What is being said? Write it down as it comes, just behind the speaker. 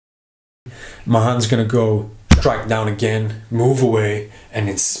my hand's gonna go strike down again, move away, and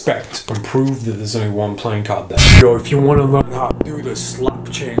inspect and prove that there's only one playing card there. Yo, if you want to learn how to do the slap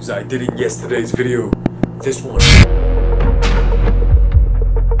change that I did in yesterday's video, this one.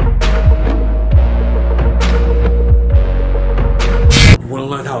 You want to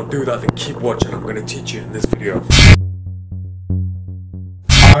learn how to do that, then keep watching. I'm gonna teach you in this video.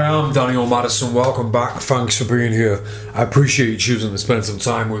 Hi, I'm Madison. Welcome back. Thanks for being here. I appreciate you choosing to spend some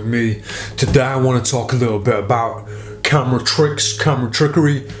time with me. Today I want to talk a little bit about camera tricks, camera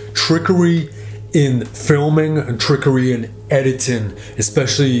trickery in filming and trickery in editing,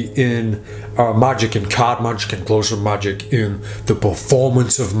 especially in magic and card magic and close-up magic, in the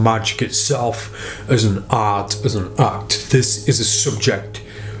performance of magic itself as an art, as an act. This is a subject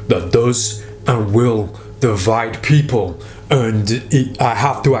that does and will divide people, and I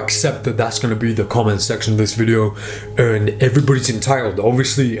have to accept that that's going to be the comment section of this video, and everybody's entitled.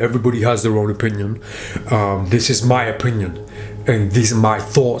 Obviously everybody has their own opinion. This is my opinion and these are my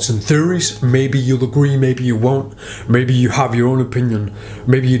thoughts and theories. Maybe you'll agree, maybe you won't, maybe you have your own opinion,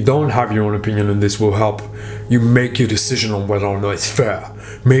 maybe you don't have your own opinion, and this will help you make your decision on whether or not it's fair.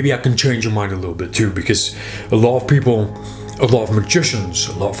 Maybe I can change your mind a little bit too, because a lot of people, a lot of magicians,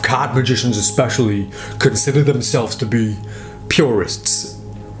 a lot of card magicians especially, consider themselves to be purists.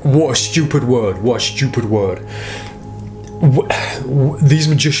 What a stupid word, what a stupid word. These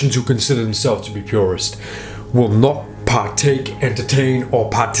magicians who consider themselves to be purists will not partake, entertain, or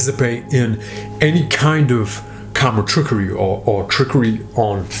participate in any kind of camera trickery or trickery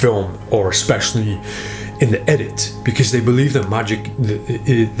on film, or especially in the edit, because they believe that magic,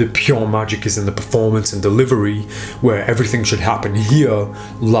 the pure magic, is in the performance and delivery, where everything should happen here,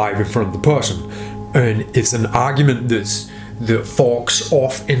 live in front of the person. And it's an argument that forks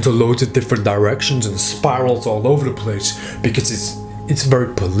off into loads of different directions and spirals all over the place, because it's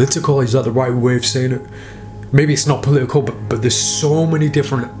very political. Is that the right way of saying it? Maybe it's not political, but there's so many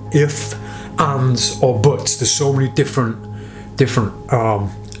different if, ands, or buts. There's so many different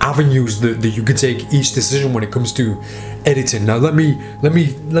avenues that you could take each decision when it comes to editing. Now let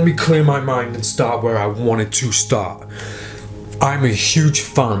me clear my mind and start where I wanted to start. I'm a huge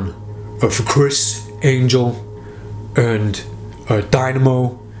fan of Chris Angel and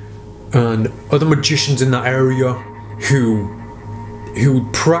Dynamo and other magicians in that area who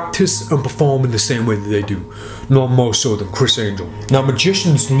practice and perform in the same way that they do, not more so than Chris Angel. Now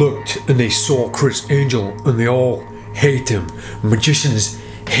magicians looked and they saw Chris Angel and they all hate him. Magicians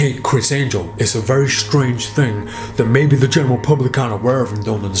hate Chris Angel. It's a very strange thing that maybe the general public aren't aware of and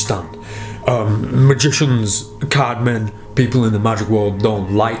don't understand. Magicians, card men, people in the magic world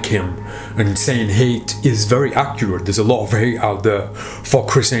don't like him, and saying hate is very accurate. There's a lot of hate out there for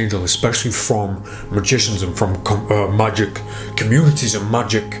Chris Angel, especially from magicians and from magic communities and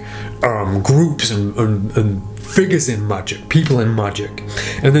magic groups and figures in magic, people in magic.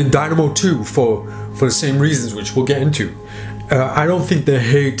 And then Dynamo too, for the same reasons, which we'll get into. I don't think the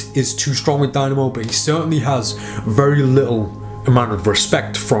hate is too strong with Dynamo, but he certainly has very little amount of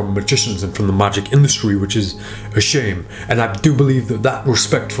respect from magicians and from the magic industry, which is a shame. And I do believe that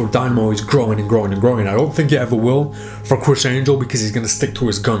respect for Dynamo is growing and growing and growing. I don't think it ever will for Chris Angel, because he's going to stick to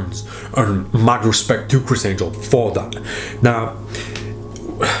his guns, and mad respect to Chris Angel for that. Now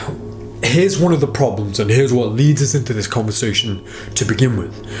here's one of the problems, and here's what leads us into this conversation to begin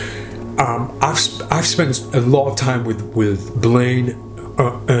with. I've spent a lot of time with Blaine,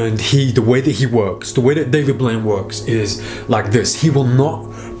 and the way that he works, the way that David Blaine works is like this. He will not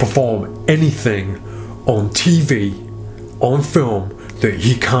perform anything on TV, on film, that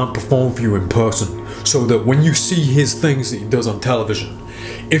he can't perform for you in person. So that when you see his things that he does on television,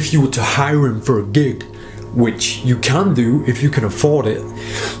 if you were to hire him for a gig, which you can do if you can afford it,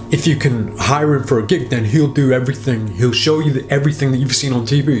 if you can hire him for a gig, then he'll do everything. He'll show you everything that you've seen on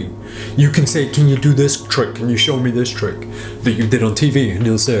TV. You can say, can you do this trick? Can you show me this trick that you did on TV? And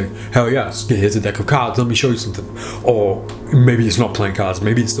he'll say, hell yes, here's a deck of cards, let me show you something. Or maybe it's not playing cards,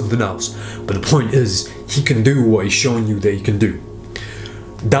 maybe it's something else. But the point is, he can do what he's showing you that he can do.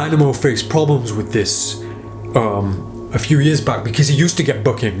 Dynamo faced problems with this a few years back, because he used to get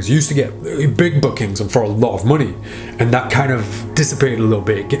bookings, he used to get big bookings and for a lot of money, and that kind of dissipated a little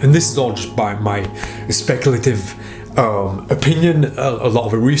bit. And this is all just by my speculative opinion, a lot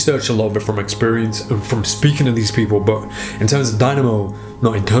of it research, a lot of it from experience and from speaking to these people. But in terms of Dynamo,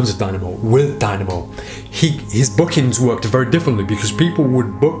 not in terms of Dynamo, with Dynamo, his bookings worked very differently, because people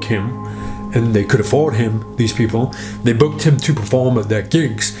would book him and they could afford him, these people. They booked him to perform at their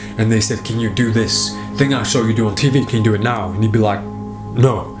gigs, and they said, can you do this thing I saw you do on TV, can you do it now? And he'd be like,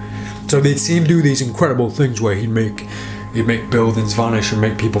 no. So they'd see him do these incredible things where he'd make He'd make buildings vanish and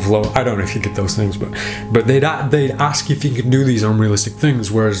make people float. I don't know if he did those things, but they'd ask if he could do these unrealistic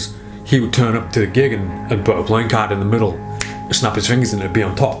things, whereas he would turn up to the gig and put a playing card in the middle, snap his fingers and it'd be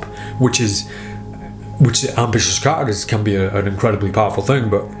on top, which ambitious characters can be an incredibly powerful thing,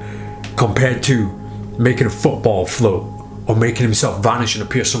 but compared to making a football float or making himself vanish and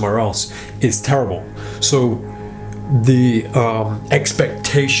appear somewhere else, it's terrible. So the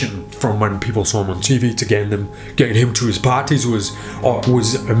expectation from when people saw him on TV to getting him to his parties was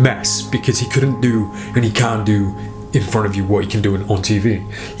a mess, because he couldn't do, and he can't do in front of you what he can do on TV.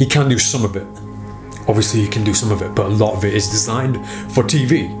 He can do some of it. Obviously he can do some of it, but a lot of it is designed for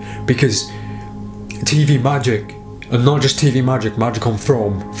TV, because TV magic, and not just TV magic, magic on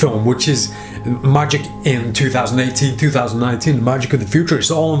film, which is magic in 2018, 2019, magic of the future,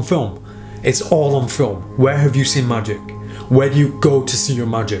 it's all on film. It's all on film. Where have you seen magic? Where do you go to see your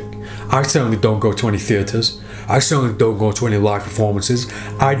magic? I certainly don't go to any theatres. I certainly don't go to any live performances.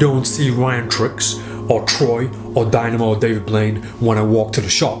 I don't see Ryan Tricks or Troy or Dynamo or David Blaine when I walk to the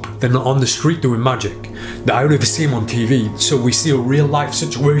shop. They're not on the street doing magic. I don't ever see them on TV. So we see a real life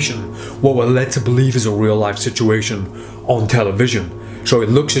situation, what we're led to believe is a real life situation on television. So it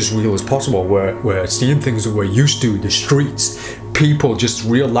looks as real as possible. We're seeing things that we're used to, the streets, people, just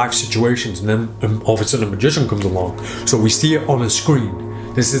real life situations, and then all of a sudden a magician comes along. So we see it on a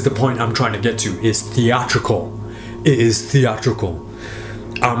screen. This is the point I'm trying to get to. It's theatrical. It is theatrical.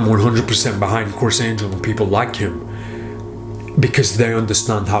 I'm 100% behind Chris Angel and people like him because they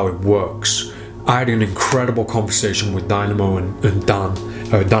understand how it works. I had an incredible conversation with Dynamo and Dan,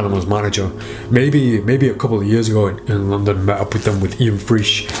 Dynamo's manager, maybe a couple of years ago in London. Met up with them with Ian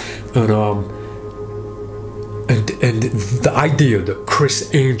Frisch, and the idea that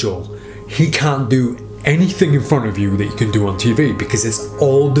Chris Angel, he can't do anything in front of you that you can do on TV because it's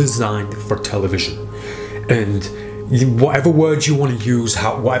all designed for television. And whatever words you want to use,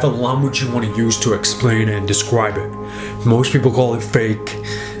 whatever language you want to use to explain it and describe it, most people call it fake.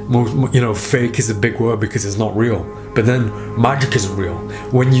 Fake is a big word because it's not real. But then magic isn't real.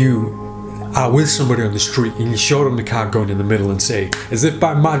 When you are with somebody on the street and you show them the card going in the middle and say, as if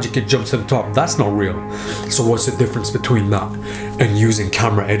by magic it jumps to the top, that's not real. So what's the difference between that and using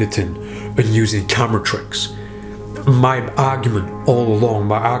camera editing and using camera tricks? My argument all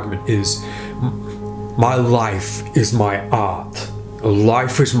along, is my life is my art.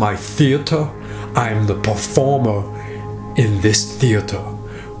 Life is my theatre. I am the performer in this theatre.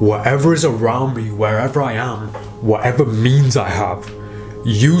 Whatever is around me, wherever I am, whatever means I have,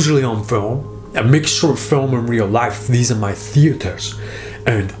 usually on film, a mixture of film and real life, these are my theatres.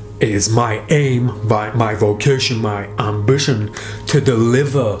 And it is my aim, my vocation, my ambition to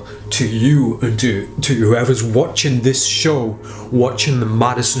deliver to you and to whoever's watching this show, watching the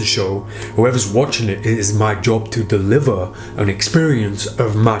Madison show, whoever's watching it, it is my job to deliver an experience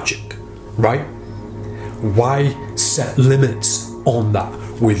of magic, right? Why set limits on that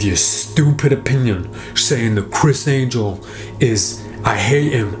with your stupid opinion saying that Chris Angel is, I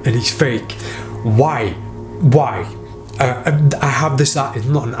hate him and he's fake? Why? I have this, it's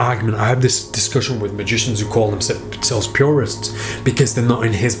not an argument, I have this discussion with magicians who call themselves purists because they're not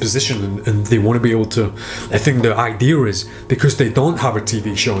in his position and they want to be able to. I think the idea is because they don't have a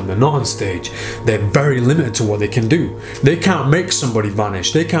TV show and they're not on stage, they're very limited to what they can do. They can't make somebody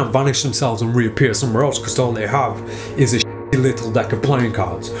vanish, they can't vanish themselves and reappear somewhere else because all they have is a little deck of playing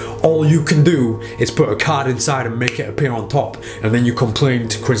cards. All you can do is put a card inside and make it appear on top, and then you complain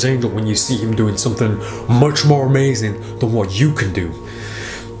to Chris Angel when you see him doing something much more amazing than what you can do.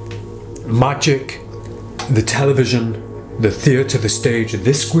 Magic, the television, the theatre, the stage,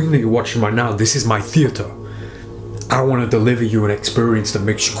 this screen that you're watching right now, this is my theatre. I want to deliver you an experience that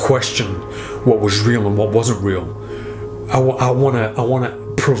makes you question what was real and what wasn't real. I want to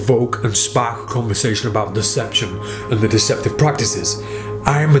provoke and spark a conversation about deception and the deceptive practices.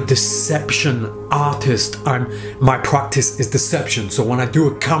 I am a deception artist. My practice is deception. So when I do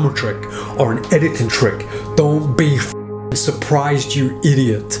a camera trick or an editing trick, don't be surprised, you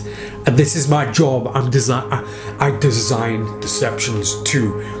idiot. And this is my job. I design deceptions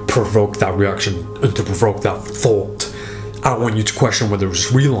to provoke that reaction and to provoke that thought. I want you to question whether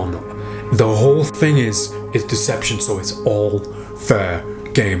it's real or not. The whole thing is deception, so it's all fair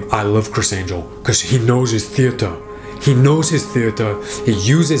game. I love Chris Angel because he knows his theatre. He knows his theatre, he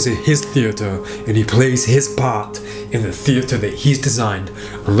uses his theatre, and he plays his part in the theatre that he's designed.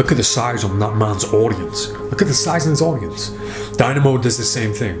 And look at the size of that man's audience. Look at the size of his audience. Dynamo does the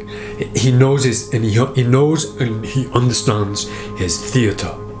same thing. He knows he knows and he understands his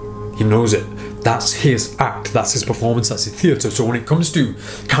theatre. He knows it. That's his act, that's his performance, that's his theatre. So when it comes to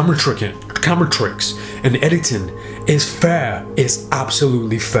camera tricking, camera tricks and editing is fair. It's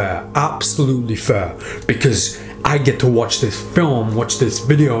absolutely fair, because I get to watch this film, watch this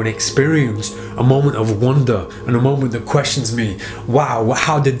video, and experience a moment of wonder and a moment that questions me. Wow,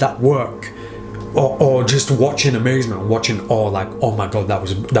 how did that work? Or just watching amazement, watching awe, like, oh my god, that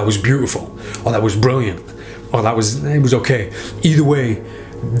was beautiful, or that was brilliant, or it was okay. Either way,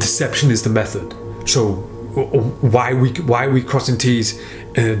 deception is the method. So why are we crossing T's,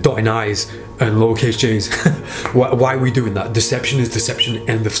 dotting I's, and lowercase J's? why are we doing that? Deception is deception,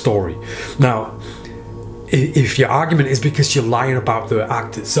 end of story. Now, if your argument is because you're lying about the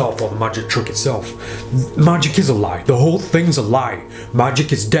act itself or the magic trick itself, magic is a lie. The whole thing's a lie.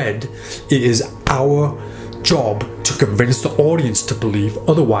 Magic is dead. It is our job to convince the audience to believe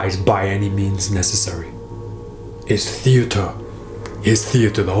otherwise by any means necessary. It's theater. It's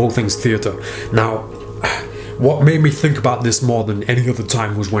theater. The whole thing's theater. Now, what made me think about this more than any other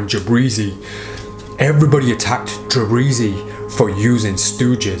time was when everybody attacked Jabrizi for using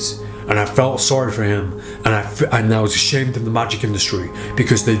stooges. And I felt sorry for him, and I was ashamed of the magic industry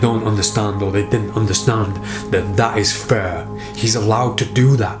because they don't understand, or they didn't understand, that is fair. He's allowed to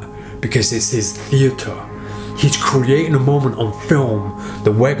do that because it's his theatre. He's creating a moment on film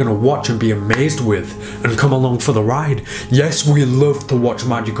that we're going to watch and be amazed with and come along for the ride. Yes, we love to watch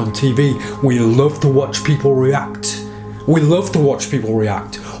magic on TV. We love to watch people react. We love to watch people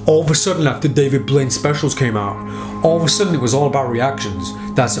react. All of a sudden, after David Blaine's specials came out, all of a sudden it was all about reactions.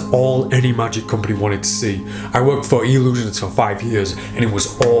 That's all any magic company wanted to see. I worked for Illusions for 5 years, and it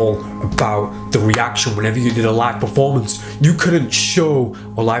was all about the reaction whenever you did a live performance. You couldn't show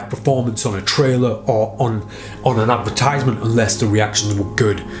a live performance on a trailer or on an advertisement unless the reactions were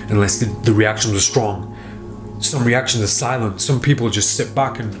good, unless the reactions were strong. Some reactions are silent. Some people just sit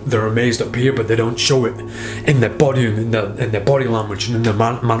back and they're amazed up here, but they don't show it in their body and in their body language and in their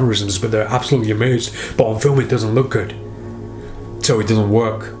mannerisms, but they're absolutely amazed. But on film it doesn't look good, so it doesn't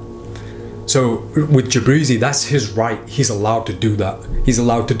work. So with Jabrizi, that's his right. He's allowed to do that. He's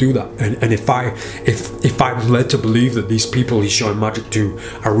allowed to do that. And if I'm led to believe that these people he's showing magic to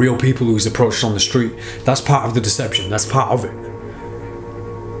are real people who he's approached on the street, that's part of the deception. That's part of it.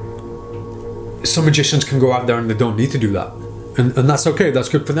 Some magicians can go out there and they don't need to do that, and that's okay. That's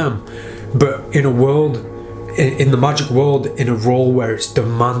good for them. But in a world, in the magic world, in a role where it's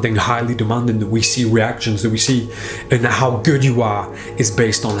demanding, highly demanding, that we see reactions, that we see, and how good you are is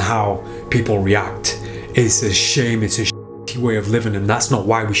based on how people react. It's a shame. It's a shitty way of living, and that's not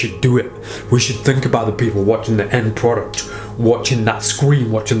why we should do it. We should think about the people watching the end product, watching that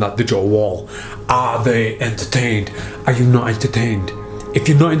screen, watching that digital wall. Are they entertained? Are you not entertained? If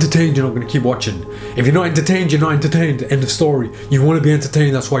you're not entertained, you're not going to keep watching. If you're not entertained, you're not entertained. End of story. You want to be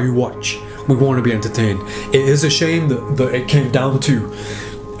entertained, that's why you watch. We want to be entertained. It is a shame that it came down to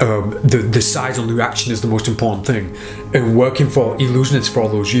the size on the reaction is the most important thing. And working for Illusionists for all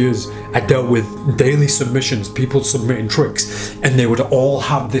those years, I dealt with daily submissions, people submitting tricks, and they would all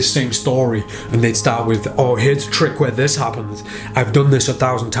have this same story, and they'd start with, oh, here's a trick where this happens, I've done this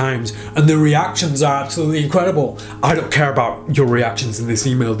 1,000 times, and the reactions are absolutely incredible. I don't care about your reactions in this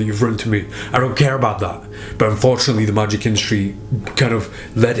email that you've written to me. I don't care about that. But unfortunately, the magic industry kind of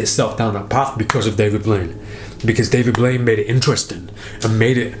led itself down that path because of David Blaine. Because David Blaine made it interesting and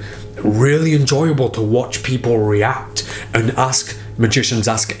made it really enjoyable to watch people react and ask magicians,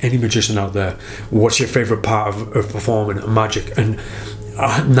 ask any magician out there, what's your favorite part of performing magic? And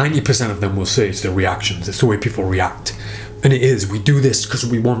 90% of them will say it's the reactions, it's the way people react. And it is. We do this because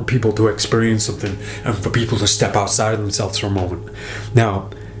we want people to experience something and for people to step outside of themselves for a moment.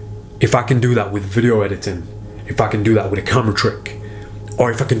 Now, if I can do that with video editing, if I can do that with a camera trick, or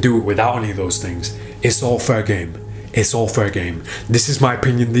if I can do it without any of those things, it's all fair game. It's all fair game. This is my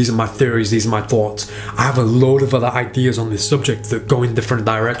opinion, these are my theories, these are my thoughts. I have a load of other ideas on this subject that go in different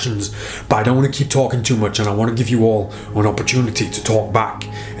directions, but I don't want to keep talking too much, and I want to give you all an opportunity to talk back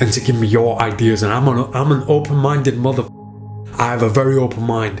and to give me your ideas. And I'm an open-minded motherfucker. I have a very open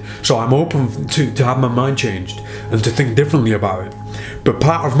mind, so I'm open to have my mind changed and to think differently about it. But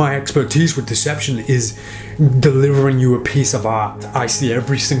part of my expertise with deception is delivering you a piece of art. I see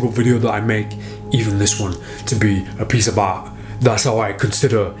every single video that I make, even this one, to be a piece of art. That's how I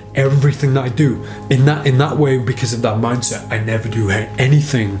consider everything that I do. In that way, because of that mindset, I never do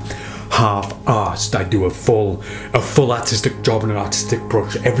anything half-assed. I do a full artistic job and an artistic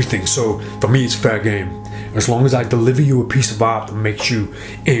approach to everything. So for me, it's fair game. As long as I deliver you a piece of art that makes you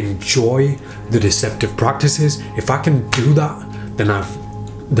enjoy the deceptive practices, if I can do that, then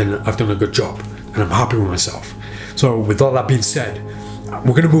I've done a good job, and I'm happy with myself. So with all that being said,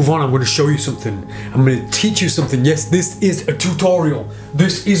 we're gonna move on. I'm gonna show you something. I'm gonna teach you something. Yes, this is a tutorial.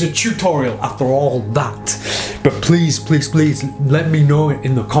 This is a tutorial after all that. But please, please, please let me know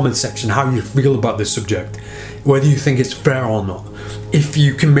in the comment section how you feel about this subject. Whether you think it's fair or not. If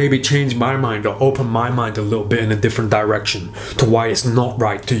you can maybe change my mind or open my mind a little bit in a different direction to why it's not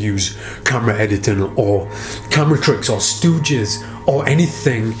right to use camera editing or camera tricks or stooges or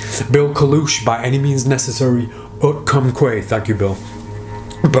anything. Bill Kalush, by any means necessary, come quay. Thank you, Bill.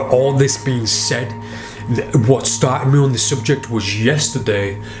 But all this being said, what started me on this subject was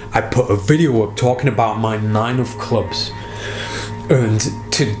yesterday I put a video up talking about my 9 of clubs, and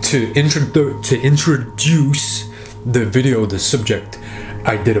to introduce the video, the subject,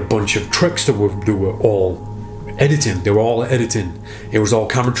 I did a bunch of tricks that were all editing. They were all editing. It was all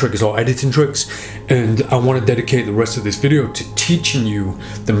camera tricks, all editing tricks, and I want to dedicate the rest of this video to teaching you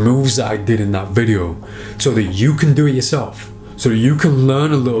the moves that I did in that video so that you can do it yourself. So you can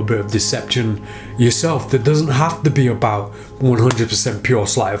learn a little bit of deception yourself. That doesn't have to be about 100% pure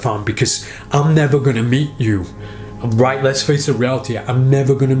sleight of hand, because I'm never going to meet you. Right, let's face the reality, I'm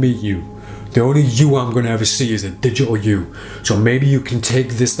never going to meet you. The only you I'm going to ever see is a digital you. So maybe you can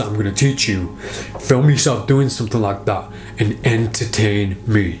take this that I'm going to teach you, film yourself doing something like that, and entertain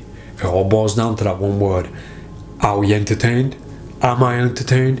me. It all boils down to that one word. Are we entertained? Am I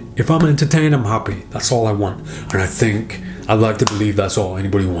entertained? If I'm entertained, I'm happy. That's all I want. And I think, I'd like to believe that's all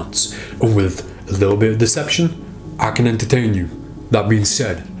anybody wants. And with a little bit of deception, I can entertain you. That being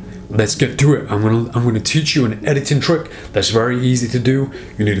said, let's get to it. I'm gonna teach you an editing trick that's very easy to do.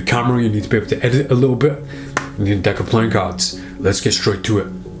 You need a camera, you need to be able to edit a little bit. You need a deck of playing cards. Let's get straight to it.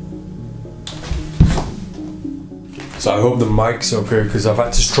 So I hope the mic's okay, because I've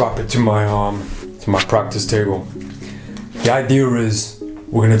had to strap it to my practice table. The idea is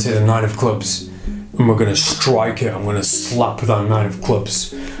we're gonna take the 9 of clubs and we're gonna strike it. I'm gonna slap that 9 of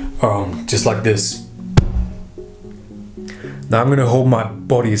clubs, just like this. Now I'm gonna hold my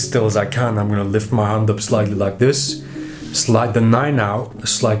body as still as I can. I'm gonna lift my hand up slightly like this, slide the 9 out,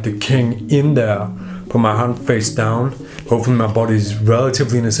 slide the king in there, put my hand face down. Hopefully my body's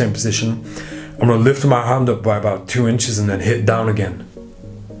relatively in the same position. I'm gonna lift my hand up by about 2 inches and then hit down again.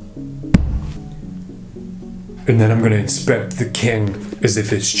 And then I'm gonna inspect the king as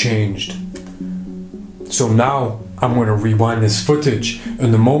if it's changed. So now I'm gonna rewind this footage,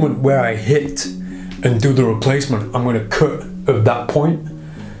 and the moment where I hit and do the replacement, I'm gonna cut at that point,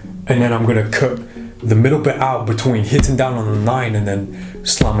 and then I'm gonna cut the middle bit out between hitting down on the 9 and then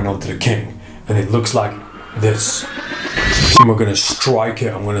slamming onto the king. And it looks like this. And we're gonna strike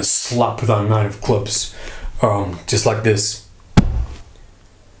it. I'm gonna slap that 9 of clubs, just like this.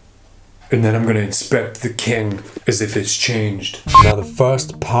 And then I'm gonna inspect the king as if it's changed. Now the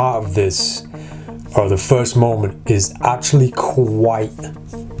first part of this, or the first moment, is actually quite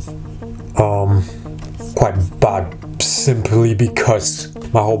bad, simply because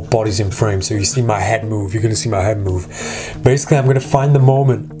my whole body's in frame. So you see my head move, you're gonna see my head move. Basically, I'm gonna find the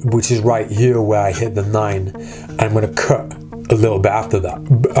moment, which is right here where I hit the 9, and I'm gonna cut a little bit after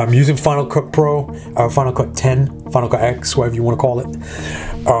that. I'm using Final Cut Pro, or Final Cut 10, Final Cut X, whatever you want to call it.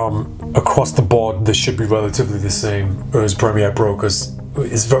 Across the board, this should be relatively the same as Premiere Pro, because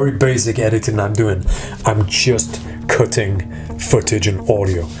it's very basic editing I'm doing. I'm just cutting footage and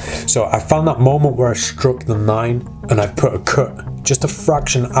audio. So I found that moment where I struck the 9 and I put a cut, just a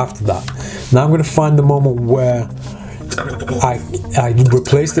fraction after that. Now I'm going to find the moment where I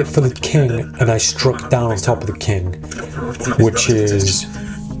replaced it for the king and I struck down on top of the king, which is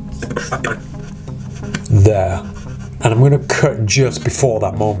there. And I'm going to cut just before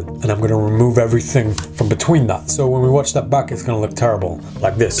that moment, and I'm going to remove everything from between that. So when we watch that back, it's going to look terrible,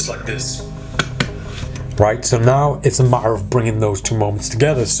 like this. Like this. Right, so now it's a matter of bringing those two moments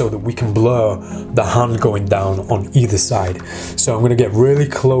together so that we can blur the hand going down on either side. So I'm going to get really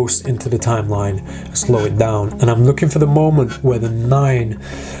close into the timeline, slow it down, and I'm looking for the moment where the 9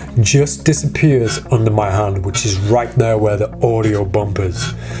 just disappears under my hand, which is right there where the audio bump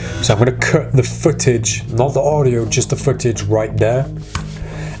is. So I'm going to cut the footage, not the audio, just the footage right there.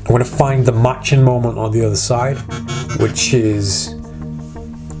 I'm going to find the matching moment on the other side, which is,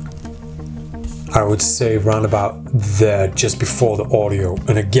 I would say, round about there, just before the audio.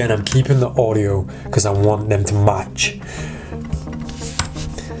 And again, I'm keeping the audio because I want them to match.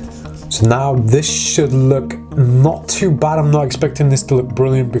 So now this should look not too bad. I'm not expecting this to look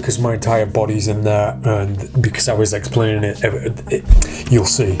brilliant because my entire body's in there, and because I was explaining it, you'll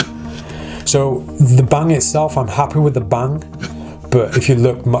see. So the bang itself, I'm happy with the bang. But if you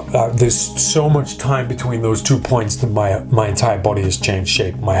look, there's so much time between those 2 points that my entire body has changed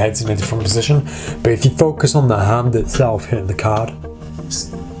shape. My head's in a different position. But if you focus on the hand itself hitting the card,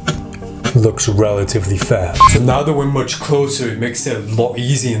 looks relatively fair. So now that we're much closer, it makes it a lot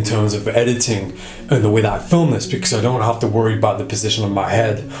easier in terms of editing and the way that I film this, because I don't have to worry about the position of my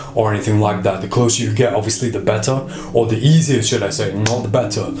head or anything like that. The closer you get, obviously the better, or the easier, should I say, not the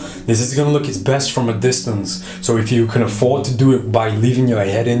better. This is gonna look its best from a distance. So if you can afford to do it by leaving your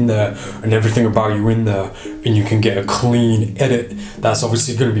head in there and everything about you in there, and you can get a clean edit, that's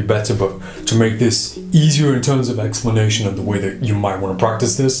obviously gonna be better. But to make this easier in terms of explanation of the way that you might wanna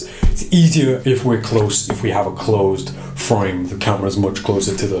practice this, it's easier if we're close, if we have a closed frame. The camera's much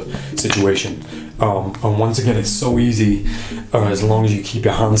closer to the situation. And once again, it's so easy as long as you keep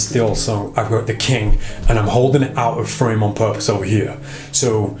your hands still. So I've got the king and I'm holding it out of frame on purpose over here.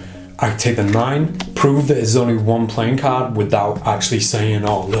 So I take the 9, prove that it's only one playing card without actually saying,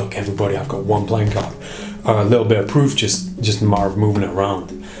 oh look everybody, I've got one playing card. A little bit of proof, just a matter of moving it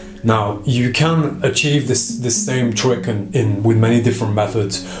around. Now you can achieve this same trick in with many different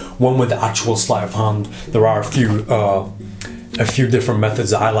methods. One with the actual sleight of hand. There are a few different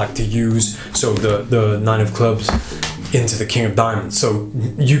methods that I like to use. So the 9 of clubs into the king of diamonds. So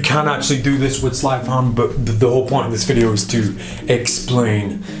you can actually do this with sleight of hand, but the whole point of this video is to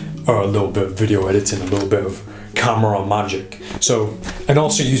explain a little bit of video editing, a little bit of camera magic. So, and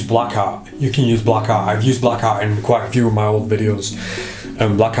also use black art. You can use black art. I've used black art in quite a few of my old videos.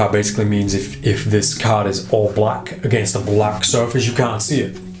 And black art basically means if this card is all black against a black surface, you can't see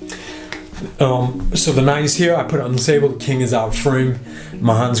it. So the 9 is here, I put it on the table, the king is out of frame,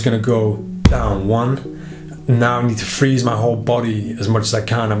 my hand's gonna go down 1. Now I need to freeze my whole body as much as I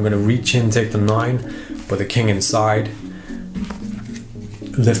can. I'm gonna reach in, take the 9, put the king inside,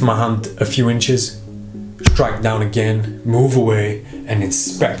 lift my hand a few inches, strike down again, move away, and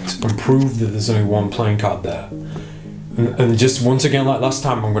inspect and prove that there's only one playing card there. And just once again, like last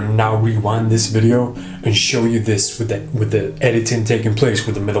time, I'm going to now rewind this video and show you this with the editing taking place,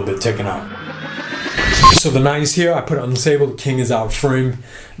 with the middle bit taken out. So the 9 is here, I put it on the table, the king is out of frame,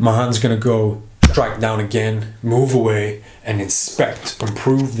 my hand's going to go strike down again, move away, and inspect and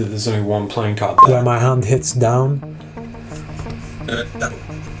prove that there's only one playing card there. Where my hand hits down,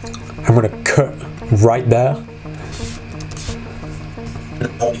 I'm going to cut right there.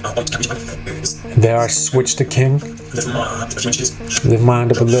 There I switch to king, lift my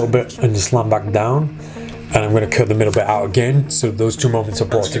hand up a little bit and just slam back down, and I'm going to cut the middle bit out again, so those two moments are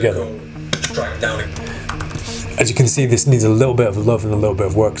brought together. As you can see, this needs a little bit of love and a little bit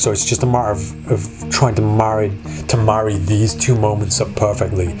of work, so it's just a matter of trying to marry these two moments up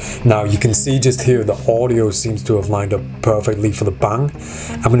perfectly. Now you can see just here the audio seems to have lined up perfectly for the bang.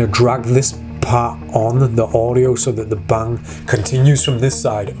 I'm going to drag this part on the audio so that the bang continues from this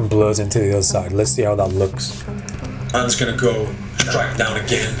side and blurs into the other side. Let's see how that looks. Hand's gonna go strike down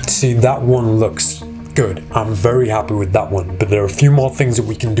again. See, that one looks good. I'm very happy with that one, but there are a few more things that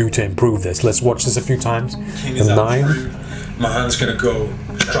we can do to improve this. Let's watch this a few times. The 9. My hand's gonna go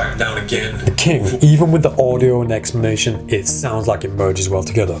strike down again. The king, even with the audio and explanation, it sounds like it merges well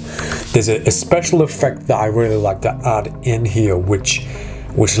together. There's a special effect that I really like to add in here, which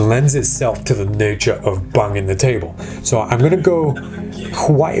lends itself to the nature of banging the table. So I'm going to go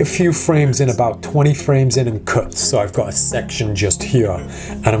quite a few frames in, about 20 frames in, and cut. So I've got a section just here,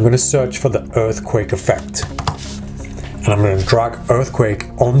 and I'm going to search for the earthquake effect. And I'm going to drag earthquake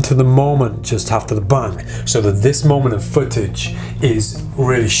onto the moment just after the bang, so that this moment of footage is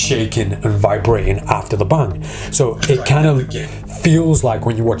really shaking and vibrating after the bang. So it kind of feels like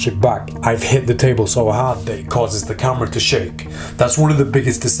when you watch it back, I've hit the table so hard that it causes the camera to shake. That's one of the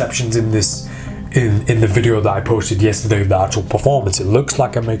biggest deceptions in this, in the video that I posted yesterday of the actual performance. It looks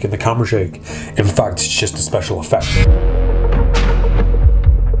like I'm making the camera shake. In fact, it's just a special effect.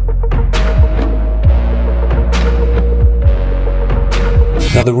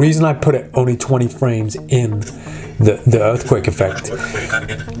 Now the reason I put it only 20 frames in the earthquake effect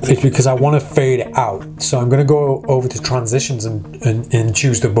is because I want to fade it out. So I'm going to go over to transitions and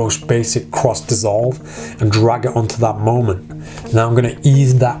choose the most basic cross dissolve and drag it onto that moment. Now I'm going to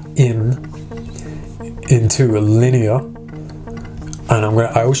ease that into a linear, and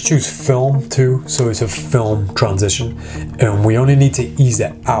I always choose film too, so it's a film transition, and we only need to ease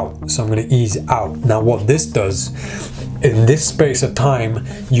it out. So I'm going to ease out. Now what this does, in this space of time,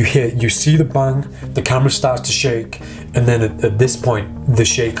 you see the bang, the camera starts to shake, and then at this point the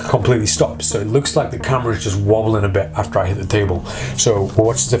shake completely stops. So it looks like the camera is just wobbling a bit after I hit the table. So we'll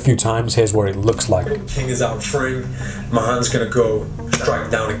watch this a few times. Here's what it looks like. King is out of frame, my hand's gonna go strike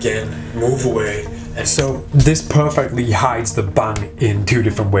down again, move away. And so this perfectly hides the bang in three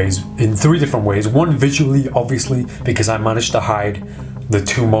different ways. One, visually, obviously, because I managed to hide the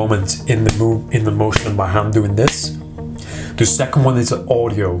two moments in the motion of my hand doing this. The second one is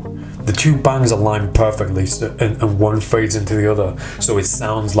audio. The two bangs align perfectly, and one fades into the other, so it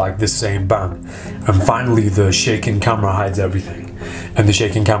sounds like the same bang. And finally, the shaking camera hides everything, and the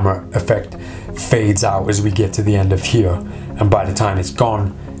shaking camera effect fades out as we get to the end of here. And by the time it's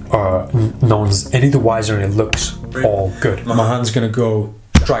gone, no one's any the wiser, and it looks all good. My hand's gonna go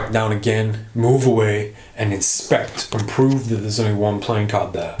strike down again, move away, and inspect and prove that there's only one playing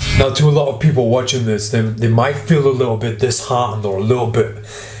card there. Now, to a lot of people watching this, they might feel a little bit disheartened or a little bit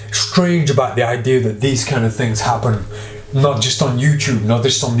strange about the idea that these kind of things happen, not just on YouTube, not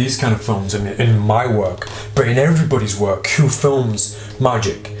just on these kind of films and in my work, but in everybody's work who films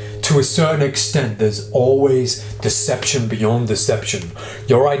magic. To a certain extent, there's always deception beyond deception.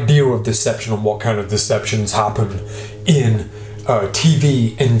 Your idea of deception and what kind of deceptions happen in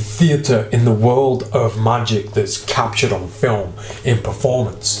TV, in theatre, in the world of magic that's captured on film, in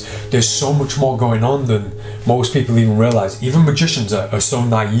performance. There's so much more going on than most people even realize. Even magicians are so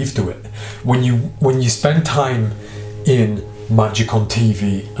naive to it. When you spend time in magic on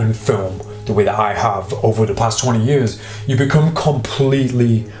TV and film, the way that I have over the past 20 years, you become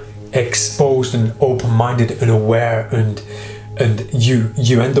completely exposed and open-minded and aware, and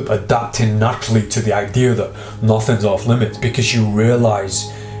you end up adapting naturally to the idea that nothing's off limits, because you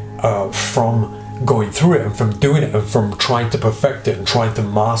realize from going through it and from doing it and from trying to perfect it and trying to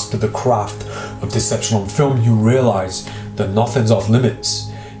master the craft of deception on film, you realize that nothing's off limits.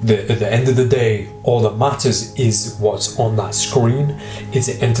 At the end of the day, all that matters is what's on that screen. Is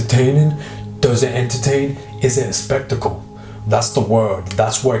it entertaining? Does it entertain? Is it a spectacle? That's the word.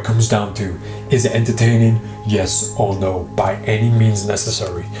 That's what it comes down to. Is it entertaining? Yes or no, by any means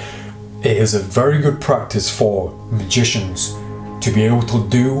necessary. It is a very good practice for magicians to be able to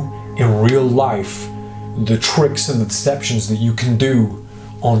do in real life the tricks and the deceptions that you can do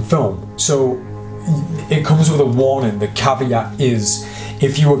on film. So it comes with a warning. The caveat is,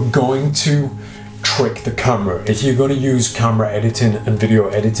 if you are going to trick the camera, if you're going to use camera editing and video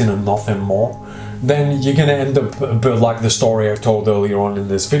editing and nothing more, then you're going to end up a bit like the story I told earlier on in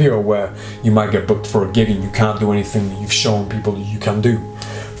this video, where you might get booked for a gig and you can't do anything that you've shown people that you can do.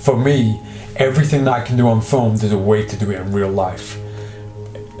 For me, everything that I can do on film, there's a way to do it in real life.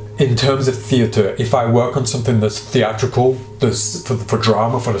 In terms of theatre, if I work on something that's theatrical, that's for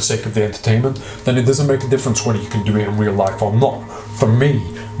drama, for the sake of the entertainment, then it doesn't make a difference whether you can do it in real life or not. For me,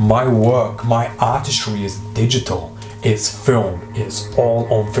 my work, my artistry is digital. It's film. It's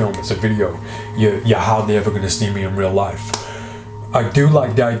all on film. It's a video. You're hardly ever going to see me in real life. I do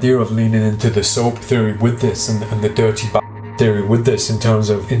like the idea of leaning into the soap theory with this, and the dirty theory with this, in terms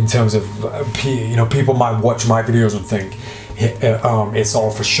of you know, people might watch my videos and think it's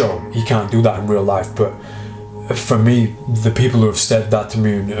all for show. You can't do that in real life. But for me, the people who have said that to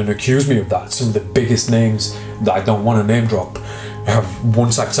me and accused me of that, some of the biggest names that I don't want to name drop, have,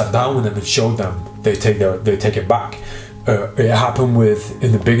 once I've sat down with them and showed them, they take it back. It happened with,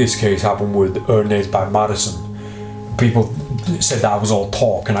 in the biggest case, happened with LEEDS by Madison. People said that I was all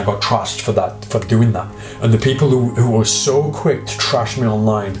talk, and I got trashed for doing that. And the people who were so quick to trash me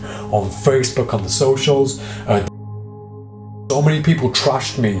online, on Facebook, on the socials, so many people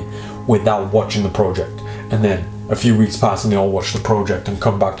trashed me without watching the project. And then a few weeks pass and they all watch the project and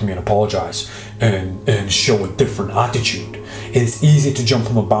come back to me and apologize and show a different attitude. It's easy to jump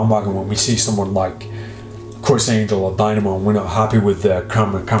on the bandwagon when we see someone like Chris Angel or Dynamo and we're not happy with their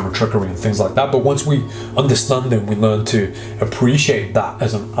camera trickery and things like that. But once we understand them, we learn to appreciate that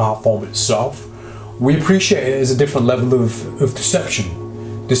as an art form itself. We appreciate it as a different level of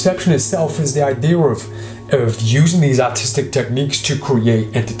deception. Deception itself is the idea of using these artistic techniques to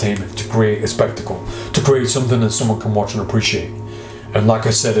create entertainment, to create a spectacle, to create something that someone can watch and appreciate. And like I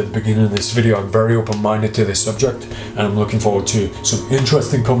said at the beginning of this video, I'm very open-minded to this subject, and I'm looking forward to some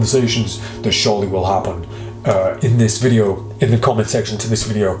interesting conversations that surely will happen in this video, in the comment section to this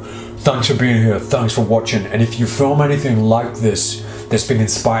video. Thanks for being here, thanks for watching, and if you film anything like this that's been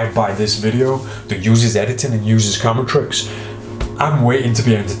inspired by this video, that uses editing and uses camera tricks, I'm waiting to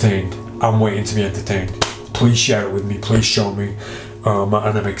be entertained. I'm waiting to be entertained. Please share it with me, please show me, and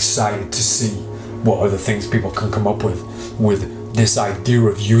I'm excited to see what other things people can come up with this idea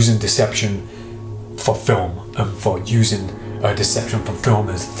of using deception for film, and for using deception for film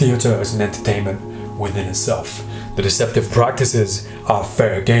as theatre, as an entertainment within itself. The deceptive practices are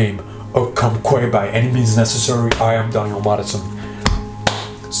fair game. Come quay by any means necessary. I am Daniel Madison.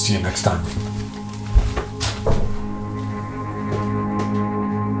 See you next time.